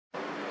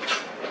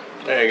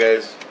Hey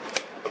guys,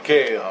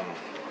 okay,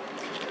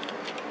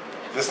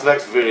 this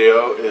next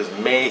video is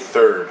May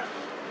 3rd,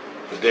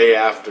 the day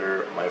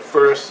after my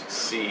first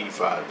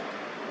CE5.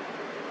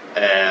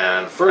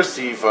 And first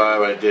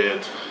CE5 I did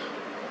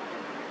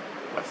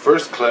my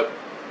first clip,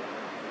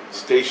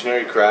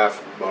 stationary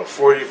craft, about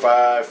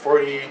 45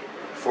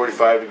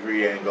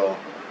 degree angle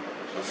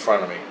in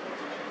front of me.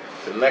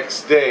 The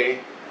next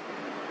day,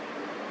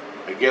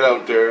 I get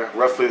out there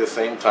roughly the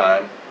same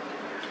time.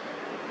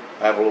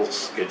 I have a little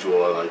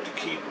schedule I like to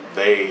keep.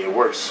 It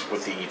works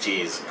with the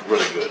ETs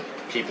really good.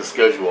 Keep the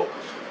schedule.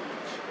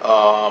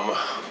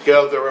 Get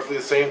out there roughly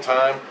the same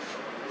time,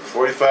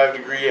 45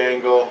 degree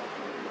angle.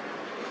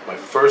 My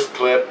first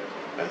clip,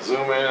 I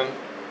zoom in,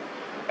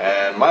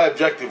 and my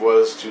objective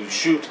was to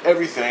shoot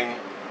everything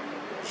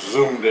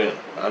zoomed in.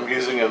 I'm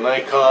using a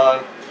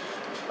Nikon,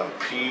 a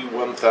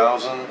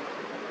P1000.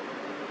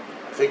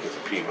 I think it's a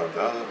P1000.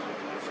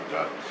 I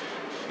forgot.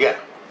 Yeah,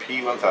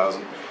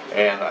 P1000,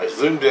 and I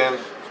zoomed in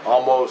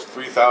almost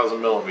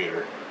 3,000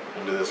 millimeter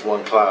into this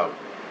one cloud,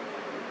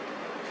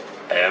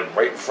 and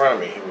right in front of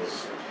me it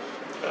was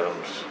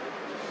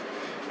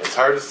it's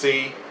hard to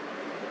see,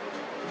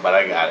 but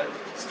I got it.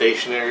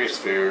 Stationary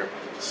sphere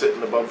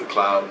sitting above the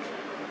cloud.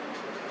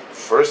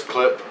 First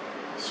clip,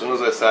 as soon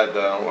as I sat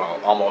down, well,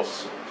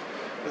 almost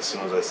as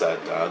soon as I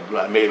sat down,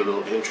 I made a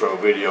little intro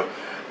video,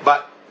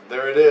 but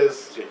there it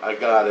is. I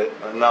got it.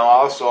 And now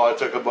also I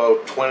took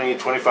about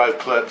 20-25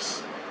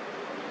 clips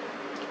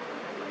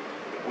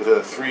with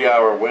a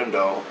 3-hour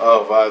window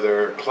of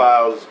either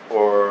clouds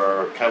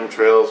or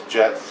chemtrails,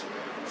 jets,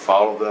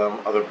 follow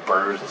them, other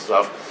birds and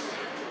stuff,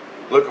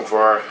 looking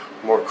for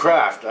more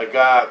craft. I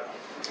got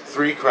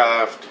 3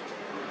 craft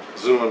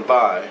zooming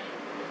by,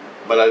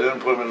 but I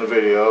didn't put them in the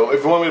video.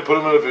 If you want me to put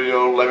them in the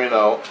video, let me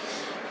know.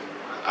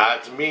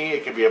 To me,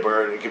 it could be a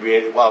bird, it could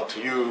be, well,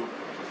 to you,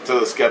 to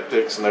the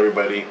skeptics and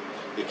everybody,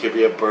 it could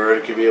be a bird,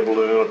 it could be a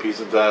balloon, a piece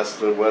of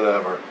dust, or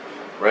whatever,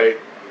 right?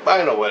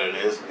 I know what it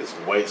is. It's a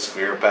white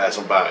sphere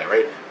passing by,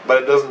 right?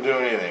 But it doesn't do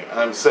anything.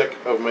 I'm sick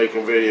of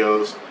making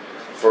videos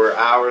for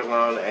hours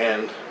on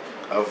end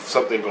of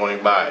something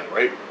going by,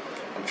 right?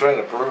 I'm trying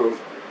to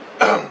prove,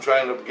 I'm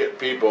trying to get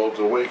people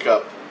to wake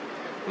up.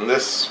 And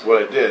this is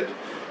what I did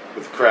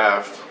with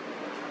craft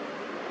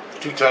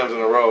 2 times in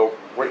a row,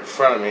 right in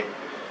front of me.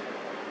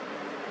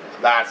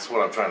 That's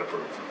what I'm trying to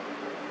prove.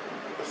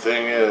 The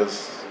thing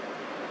is,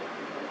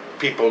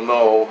 people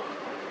know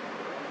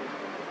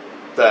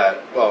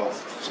that, well,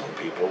 some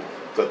people,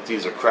 that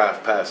these are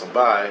craft passing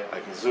by.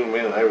 I can zoom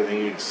in and everything,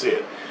 you can see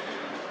it,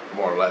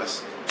 more or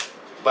less.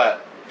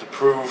 But to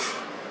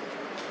prove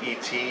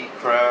ET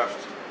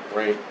craft,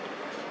 right,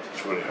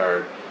 it's really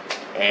hard.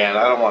 And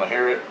I don't want to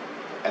hear it,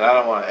 and I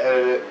don't want to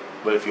edit it.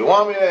 But if you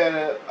want me to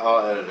edit it,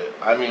 I'll edit it.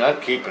 I mean, I'm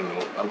keeping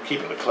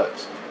the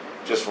clips,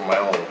 just for my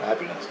own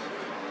happiness,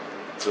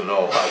 to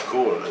know how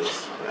cool it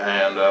is.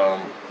 And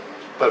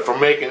but for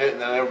making it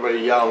and then everybody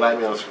yelling at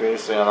me on the screen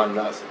saying I'm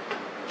nuts,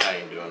 I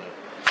ain't doing it.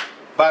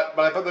 But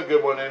I put the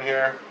good one in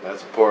here.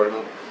 That's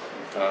important.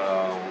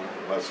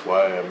 That's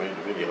why I made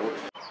the video.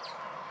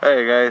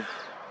 Hey guys,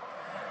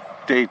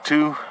 day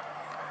 2.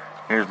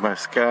 Here's my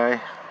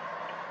sky.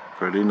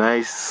 Pretty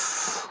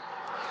nice.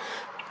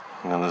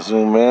 I'm gonna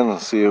zoom in and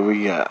see what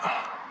we got.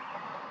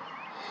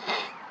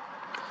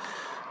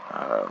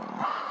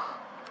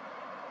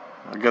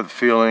 I got the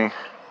feeling,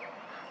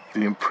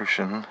 the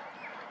impression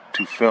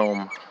to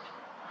film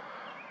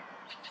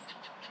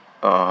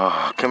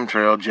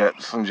chemtrail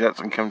jets and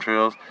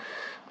chemtrails,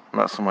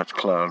 not so much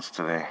clouds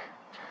today.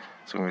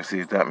 So we're going to see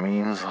what that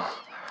means.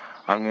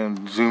 I'm going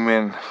to zoom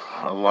in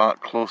a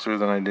lot closer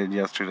than I did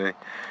yesterday.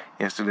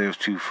 Yesterday was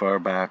too far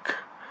back,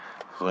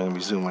 so I'm going to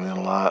be zooming in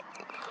a lot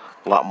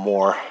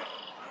more,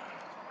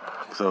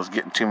 because I was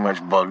getting too much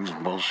bugs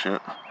and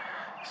bullshit.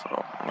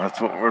 So that's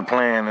what we're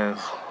playing is.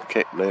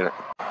 Okay, later.